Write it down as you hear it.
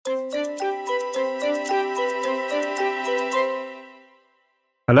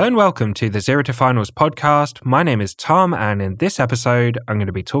Hello and welcome to the Zero to Finals podcast. My name is Tom, and in this episode, I'm going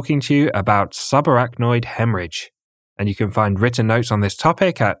to be talking to you about subarachnoid hemorrhage. And you can find written notes on this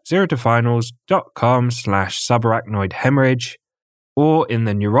topic at zerotofinals.com/subarachnoid hemorrhage or in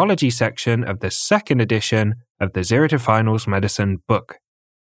the neurology section of the second edition of the Zero to Finals Medicine book.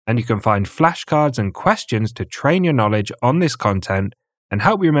 And you can find flashcards and questions to train your knowledge on this content and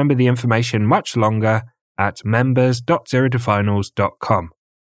help you remember the information much longer at members.zerotofinals.com.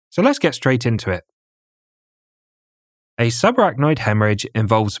 So let's get straight into it. A subarachnoid hemorrhage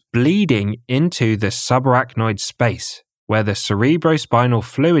involves bleeding into the subarachnoid space, where the cerebrospinal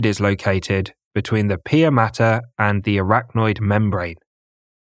fluid is located between the pia mater and the arachnoid membrane.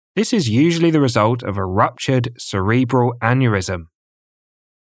 This is usually the result of a ruptured cerebral aneurysm.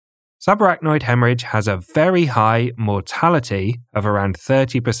 Subarachnoid hemorrhage has a very high mortality of around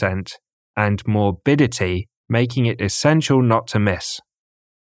 30% and morbidity, making it essential not to miss.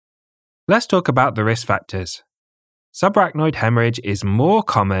 Let's talk about the risk factors. Subarachnoid hemorrhage is more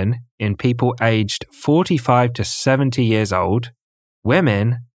common in people aged 45 to 70 years old,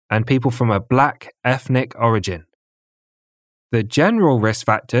 women, and people from a Black ethnic origin. The general risk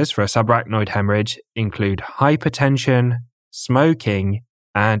factors for a subarachnoid hemorrhage include hypertension, smoking,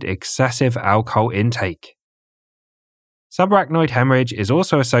 and excessive alcohol intake. Subarachnoid hemorrhage is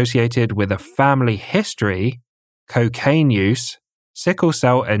also associated with a family history, cocaine use, sickle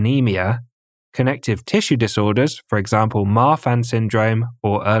cell anemia, connective tissue disorders, for example Marfan syndrome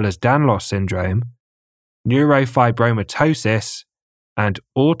or Ehlers-Danlos syndrome, neurofibromatosis, and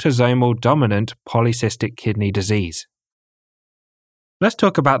autosomal dominant polycystic kidney disease. Let's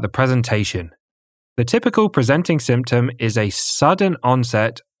talk about the presentation. The typical presenting symptom is a sudden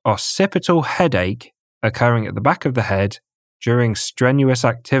onset occipital headache occurring at the back of the head during strenuous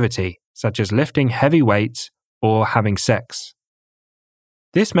activity, such as lifting heavy weights or having sex.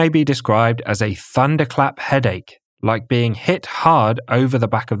 This may be described as a thunderclap headache, like being hit hard over the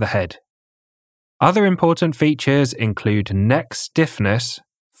back of the head. Other important features include neck stiffness,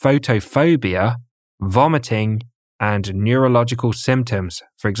 photophobia, vomiting, and neurological symptoms,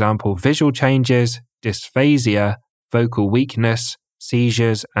 for example, visual changes, dysphasia, vocal weakness,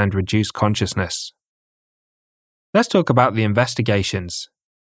 seizures, and reduced consciousness. Let's talk about the investigations.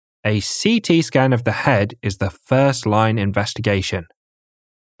 A CT scan of the head is the first-line investigation.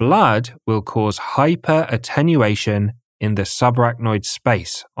 Blood will cause hyperattenuation in the subarachnoid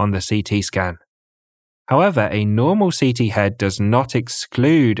space on the CT scan. However, a normal CT head does not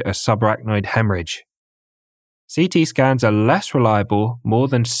exclude a subarachnoid hemorrhage. CT scans are less reliable more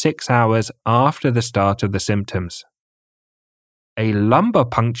than 6 hours after the start of the symptoms. A lumbar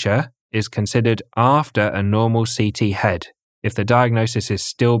puncture is considered after a normal CT head if the diagnosis is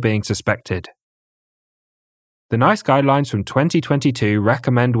still being suspected. The NICE guidelines from 2022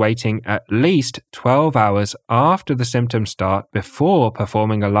 recommend waiting at least 12 hours after the symptoms start before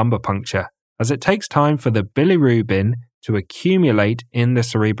performing a lumbar puncture, as it takes time for the bilirubin to accumulate in the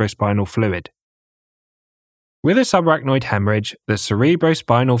cerebrospinal fluid. With a subarachnoid hemorrhage, the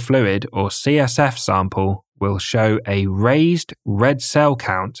cerebrospinal fluid, or CSF sample, will show a raised red cell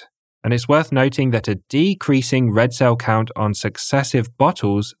count, and it's worth noting that a decreasing red cell count on successive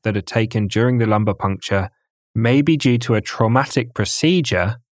bottles that are taken during the lumbar puncture may be due to a traumatic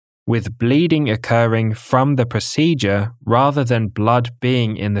procedure, with bleeding occurring from the procedure rather than blood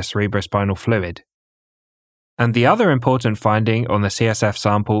being in the cerebrospinal fluid. And the other important finding on the CSF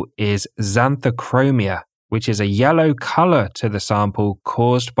sample is xanthochromia, which is a yellow color to the sample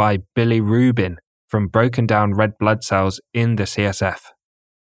caused by bilirubin from broken down red blood cells in the CSF.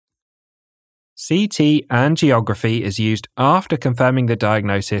 CT angiography is used after confirming the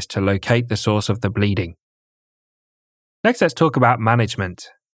diagnosis to locate the source of the bleeding. Next, let's talk about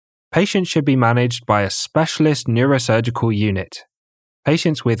management. Patients should be managed by a specialist neurosurgical unit.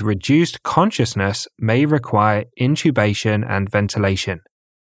 Patients with reduced consciousness may require intubation and ventilation.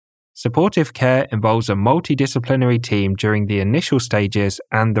 Supportive care involves a multidisciplinary team during the initial stages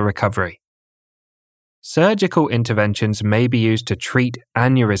and the recovery. Surgical interventions may be used to treat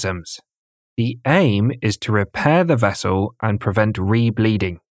aneurysms. The aim is to repair the vessel and prevent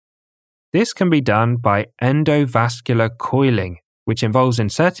rebleeding. This can be done by endovascular coiling, which involves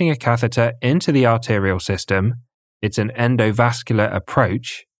inserting a catheter into the arterial system. It's an endovascular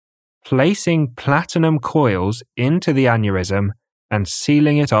approach, placing platinum coils into the aneurysm and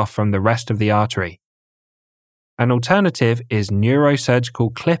sealing it off from the rest of the artery. An alternative is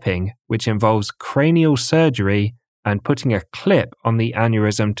neurosurgical clipping, which involves cranial surgery and putting a clip on the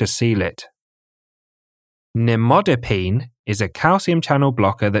aneurysm to seal it. Nimodipine is a calcium channel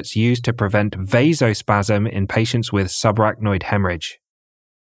blocker that's used to prevent vasospasm in patients with subarachnoid hemorrhage.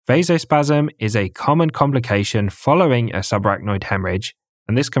 Vasospasm is a common complication following a subarachnoid hemorrhage,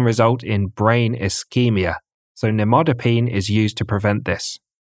 and this can result in brain ischemia, so nimodipine is used to prevent this.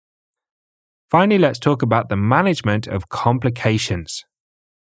 Finally, let's talk about the management of complications.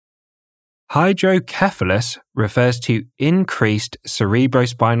 Hydrocephalus refers to increased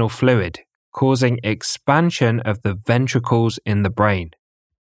cerebrospinal fluid, causing expansion of the ventricles in the brain.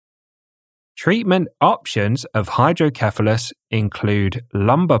 Treatment options of hydrocephalus include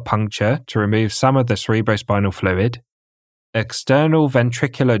lumbar puncture to remove some of the cerebrospinal fluid, external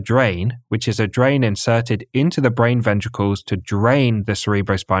ventricular drain, which is a drain inserted into the brain ventricles to drain the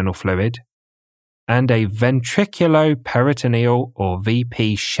cerebrospinal fluid, and a ventriculoperitoneal or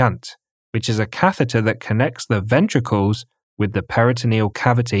VP shunt, which is a catheter that connects the ventricles with the peritoneal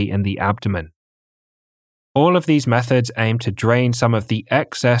cavity in the abdomen. All of these methods aim to drain some of the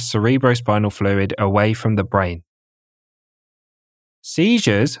excess cerebrospinal fluid away from the brain.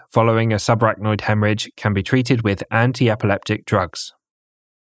 Seizures following a subarachnoid hemorrhage can be treated with anti-epileptic drugs.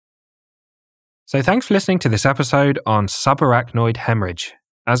 So thanks for listening to this episode on subarachnoid hemorrhage.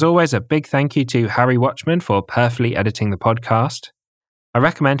 As always, a big thank you to Harry Watchman for perfectly editing the podcast. I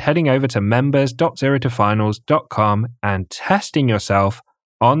recommend heading over to members.zerotofinals.com and testing yourself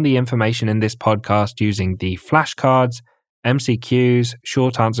on the information in this podcast using the flashcards, MCQs,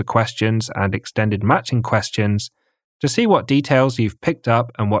 short answer questions, and extended matching questions to see what details you've picked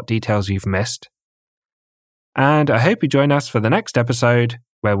up and what details you've missed. And I hope you join us for the next episode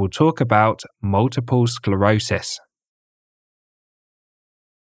where we'll talk about multiple sclerosis.